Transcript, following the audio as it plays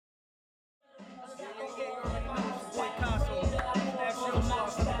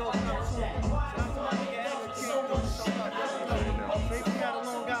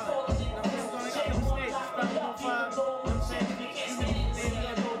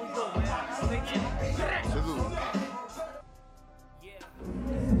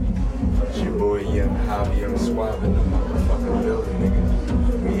in the motherfucking building, nigga.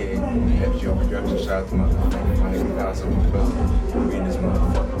 We here, FGO Production, shout out to my nigga Picasso, my brother. We in this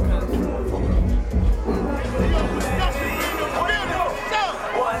motherfucker, man.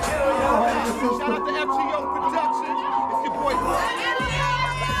 Shout out to FGO Production. It's your boy.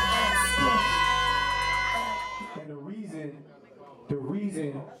 And the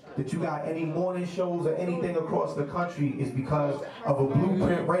reason that you got any morning shows or anything across the country is because of a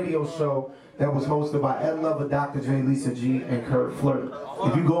Blueprint radio show that was hosted by Ed Lover, Dr. Dre, Lisa G, and Kurt Flirt.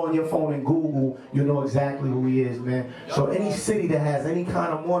 If you go on your phone and Google, you'll know exactly who he is, man. So any city that has any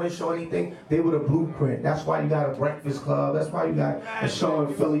kind of morning show, anything, they were the Blueprint. That's why you got a Breakfast Club. That's why you got a show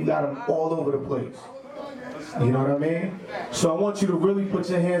in Philly. You got them all over the place. You know what I mean? So I want you to really put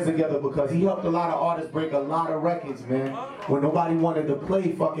your hands together because he helped a lot of artists break a lot of records, man, when nobody wanted to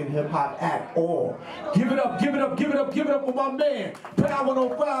play fucking hip-hop at all. Give it up, give it up, give it up, give it up for my man, Power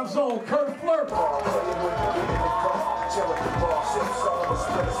 105 Zone, Kurt Flirt.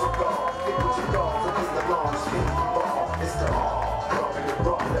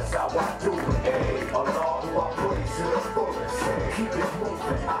 That's how I do it. Keep it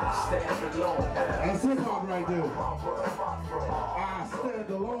moving. I stand alone. That's hip hop right there. I stand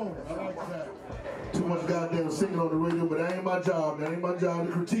alone. I like that. Too much goddamn singing on the radio, but that ain't my job. That ain't my job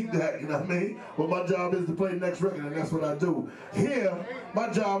to critique that, you know what I mean? But my job is to play the next record, and that's what I do. Here, my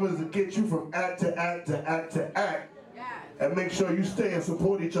job is to get you from act to act to act to act. And make sure you stay and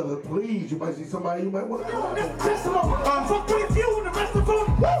support each other. Please, you might see somebody you might want to go. Fuck with you and the rest of them.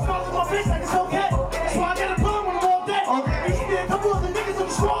 Smiles on my face like it's okay. That's why I got a problem with them all day. You see a couple of the niggas on the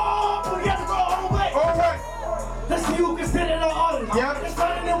swamp, but we got to go all the way. All right. Let's see who can stand in our artists. Yep. It's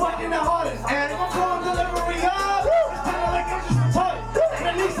fighting and working the hardest. And I'm going delivery up. It's kind of like I'm just retarded. And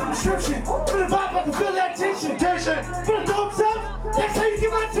I need some prescription. For the vibe, I can feel that tension. For the dogs up, that's how you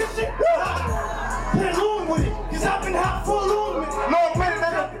get my attention. Play along with it, cause I've been hot for a long minute. Long minute,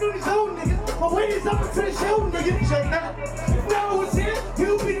 nigga. I've been on these old niggas. My weight is up into the show, nigga. Now it's here,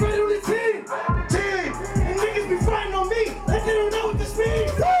 you'll be ready on the team. And niggas be fighting on me, like they don't know what this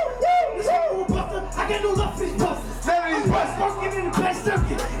means. This whole buster, I got no love for these busters. I'm bust working in the best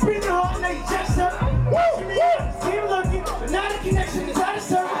circuit. Breathing hard and they just up. Team looking, but now the connection is out of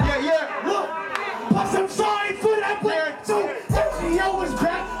circuit. Yeah. Look, plus I'm sorry for that player too. FGO is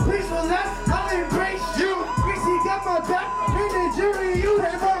back, please relax. Got my back, in the jury, you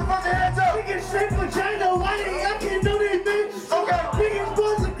that motherfucking hands up. Niggas straight vagina, why they I can't do these bitches. Okay. Niggas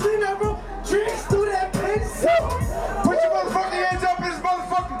buzz and clean up, bro. Drinks through that piss. Put your motherfucking hands up in this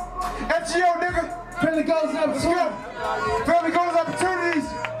motherfucking FGO, nigga. Family goals and opportunities. Family goals and opportunities.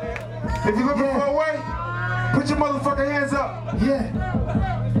 If you're looking for a way, put your motherfucking hands up. Yeah.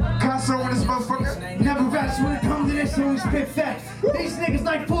 Concert with this motherfucker. Never rest when it comes to this, so we spit facts. These niggas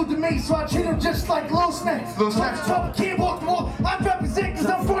like food to me, so I treat them just like little snacks. Little snacks. I can't walk the wall. I represent cause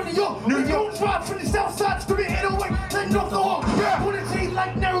I'm from New York. New York. Drive from the south side, screaming 808, letting off the hawk. Yeah. Wanna change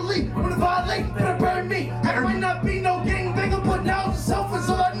like narrowly, wanna violate, better bury me. There might not be no gang bigger, but now the self is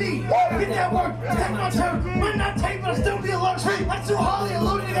all I need. Get that work, take my turn. Might not take, but I still be alert. I'm too holly and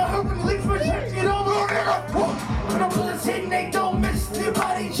loaded, I heard when the leaves for church. Get over, nigga. When I'm bullets hitting, they don't miss their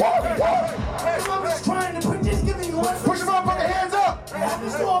body. I'm just trying to put this, giving you one. Push your motherfucking hands up. It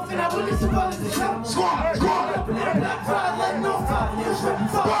happens so often, I witness the brothers to shout. Squad. Up in that black pride, letting off fire. Niggas ripping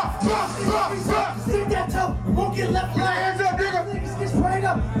fire. Stick that toe, won't get left behind. Hands up, nigga. Niggas get sprayed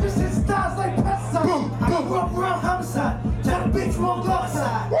up. This is styles like pesticide. I grew up around homicide. Try to beat from on the other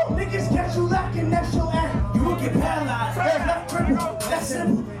side. Niggas catch you lacking, that's your end. You will get paralyzed. Left crippled, that's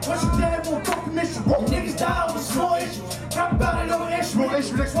simple. Once you dead, won't go commission. Niggas die over small issues. Rap about it over instrument.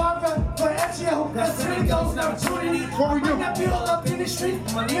 That's why I rap for FGO. That's where it goes, an opportunity. What we do? Not be all up in the street.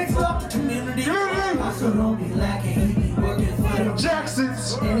 My niggas up the community. So don't be lacking, he be working for them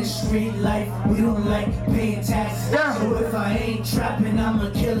Jacksons. In the street life, we don't like paying taxes. So if I ain't trapping, I'ma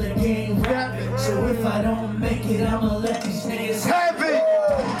kill a game rapping. So if I don't make it, I'ma let these niggas have it.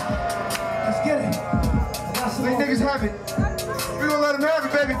 Let's get it. These niggas have it. We gonna let them have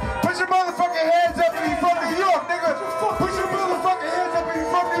it, baby. Put your motherfucking hands up if you from New York, nigga. Put your motherfucking hands up if you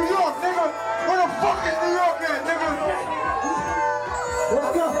from New York, nigga. Where the fuck is New York at, nigga?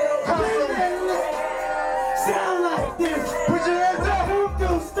 Let's go. Sound like this. Put your hands up. Whoop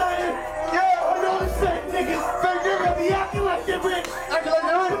those style. Yeah. I know the fake niggas. Fake niggas be acting like they're rich. Acting like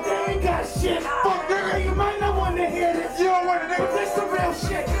they're rich. But they ain't got shit. Fuck nigga. You might not want to hear this. You don't want to, nigga. But this the real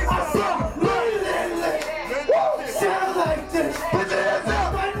shit. I saw. Sound like this. Put your hands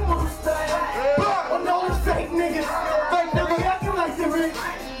up. I know it's fake niggas. Fake niggas be acting like they're rich.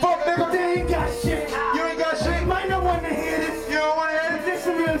 Fuck nigga. But they ain't got shit. You ain't got shit. You might not want to hear this. You don't want to hear this. But this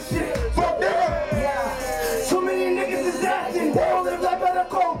the real shit. Fuck nigga. Yeah. So many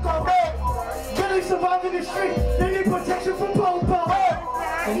street, they need protection from Bobo.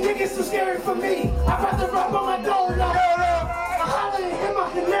 And niggas too scary for me. I'd rather rap on my dolo. I holler at him, I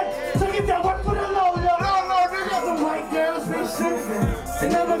connect. So get that work for the low. Some white girls be sippin',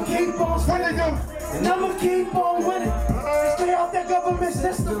 and I'ma keep on spinning them, and I'ma keep on winning. They stay out that government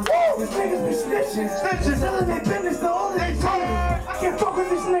system. These niggas be snitching, selling their business to all they talking. I can't fuck with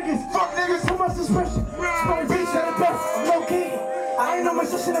these niggas. Fuck niggas, too much suspicion. Spray beats at the best, low key. I ain't no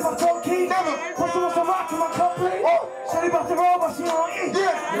musician if I talk key. Never. Person wants to rock in my company. Shawty about to roll, but she on E.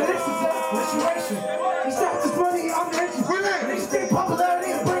 Yeah. This is a situation. He stacked this money, I'm the engine. Niggas think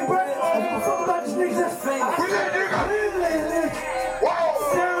popularity and bring bread. I give a fuck about these niggas that's famous.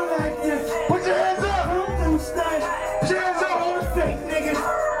 Sound like this. Put your hands up. Don't do stunt. Put your hands up. All the fake niggas.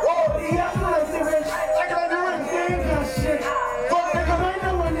 They act like they're rich. Act like they're rich. They ain't got shit. Fuck nigga, I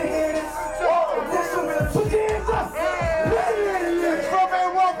know when they hear this. That's some real. Put your hands up. From man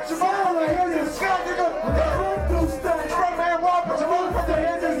walk, but you sound like this. Sky nigga. Don't do stunt. From man walk, but you put your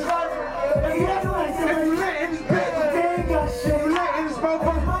hands in the sky. They act like they're rich. They ain't got shit. You lit in this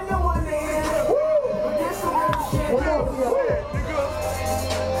motherfucker. I know when they hear this. That's some real shit. What up?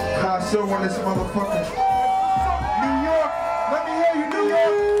 I still want this motherfucker. New York, let me hear you, New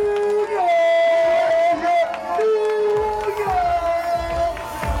York.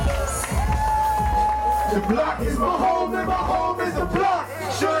 The block is my home and my home is the block.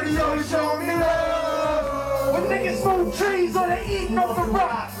 Shorty always show me love. When niggas smoke trees or they eating off the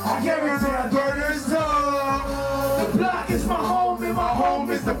rock, I guarantee I burn this tongue. The block is my home and my home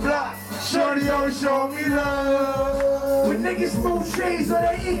is the block. Shorty always show me love. When niggas smoke trees or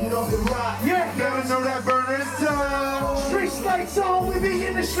they eating off the rock, yeah, gotta know that burner is tough. Streets lights on, we be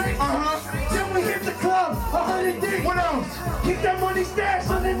in the street. Then we hit the club, 100 deep. What else? Keep that money stashed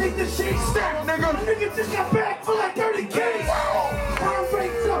underneath the sheets. Stack, nigga. Nigga just got back for like 30 Ks. Crime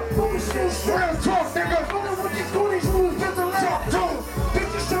rates up, but we still straight. Real talk, nigga. Wonder what these goonies moves get the left.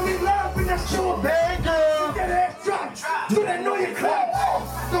 Bitches show me love and that's your bad girl. Get that ass drop, do that know your club.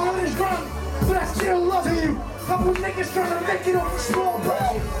 The hood is ground, but I still love you. Couple niggas tryna make it off the small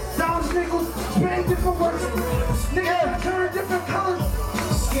bro. Down nickels, spend different words. Niggas turn different colors.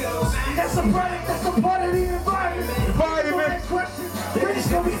 That's a product, that's a part of the environment. Next question, British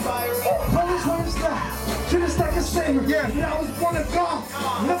gonna be fired. Police wanna stop. Should've stuck a saver. Yeah, I was born a gone.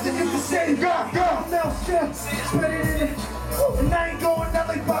 Nothing you can say. Go. Now still, spread it in it. And I ain't going out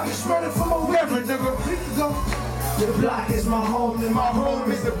like Bobby Schmurder from a river, nigga. Please go. The block is my home and my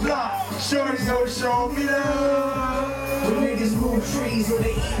home is the block. Shorty's always show me love. When niggas move trees or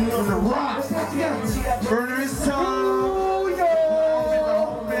they eating on the rock. Burner is tongue.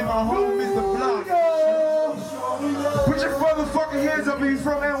 And my home is the block. Put your motherfucking hands up if he's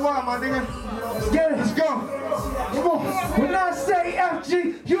from NY, my nigga. Let's get it. Let's go. Come on. When I say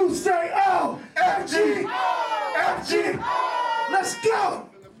FG, you say O. FG. Let's go.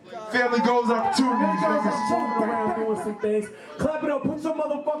 Family goals opportunities, niggas. Around doing some things. Clap it up, put your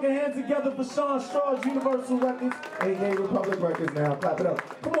motherfucking hands together for Sean Straw's Universal Records, aka Republic Records now. Clap it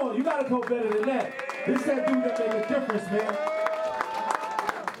up. Come on, you gotta go better than that. This that dude that make a difference, man.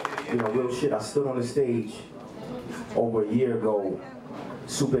 You know, real shit, I stood on the stage over a year ago,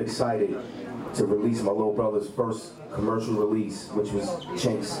 super excited to release my little brother's first commercial release, which was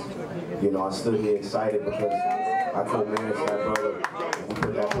Chinks. You know, I stood here excited because I co-managed that brother. We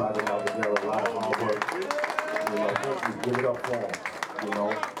put that project out together, a lot of hard work. You know, thank you, give it up for him. You know,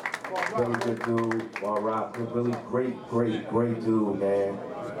 very good dude, rock, really great dude, man.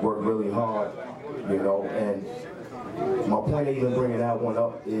 Worked really hard, you know, and my point of even bringing that one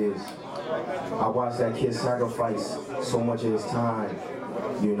up is I watched that kid sacrifice so much of his time,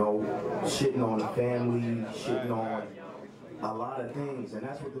 you know, shitting on the family, shitting on a lot of things, and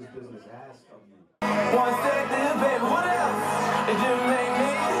that's what this business asks of you. One step to the baby, what else? It just make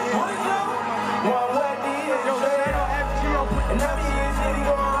me, what is up? One wet D, and now he is really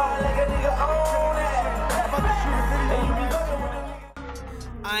going hard like a nigga on that. And you be fucking with a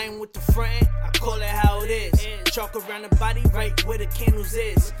nigga. I ain't with the friend, I call it how it is. Chalk around the body right where the candles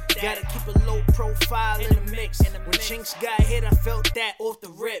is. Gotta keep a low profile in the mix. When Chinks got hit, I felt that off the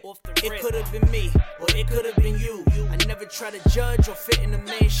rip. It could've been me, or it could've been you. I never try to judge or fit in a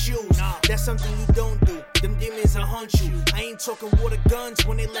man's shoes. That's something you don't do. Them demons will hunt you. I ain't talking water guns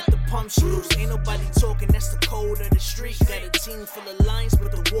when they let the pumps loose. Ain't nobody talking, that's the code of the street. Got a team full of lions,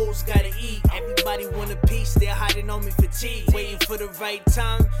 but the wolves gotta eat. Everybody want a piece, they're hiding on me fatigue. Waiting for the right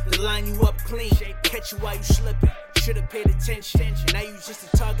time to line you up clean. Catch you while you slipping. Should've paid attention. Now you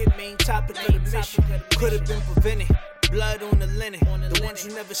just a target, main topic of the mission. Could've been prevented. Blood on the linen. The ones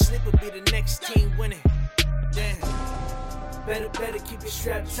who never sleep will be the next team winning. Damn. Better keep it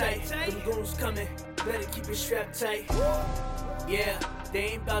strapped tight. Them goons coming, better keep it strapped tight. Yeah, they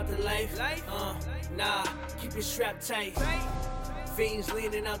ain't about the life. Nah, keep it strapped tight. Fiends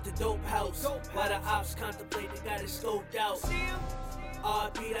leaning out the dope house. While the ops contemplate, they got it scoped out.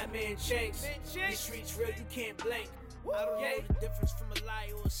 RP that man Shanks. These streets real, you can't blink. I don't know the difference from a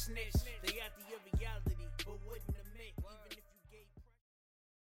lie or a snitch. They after your reality, but what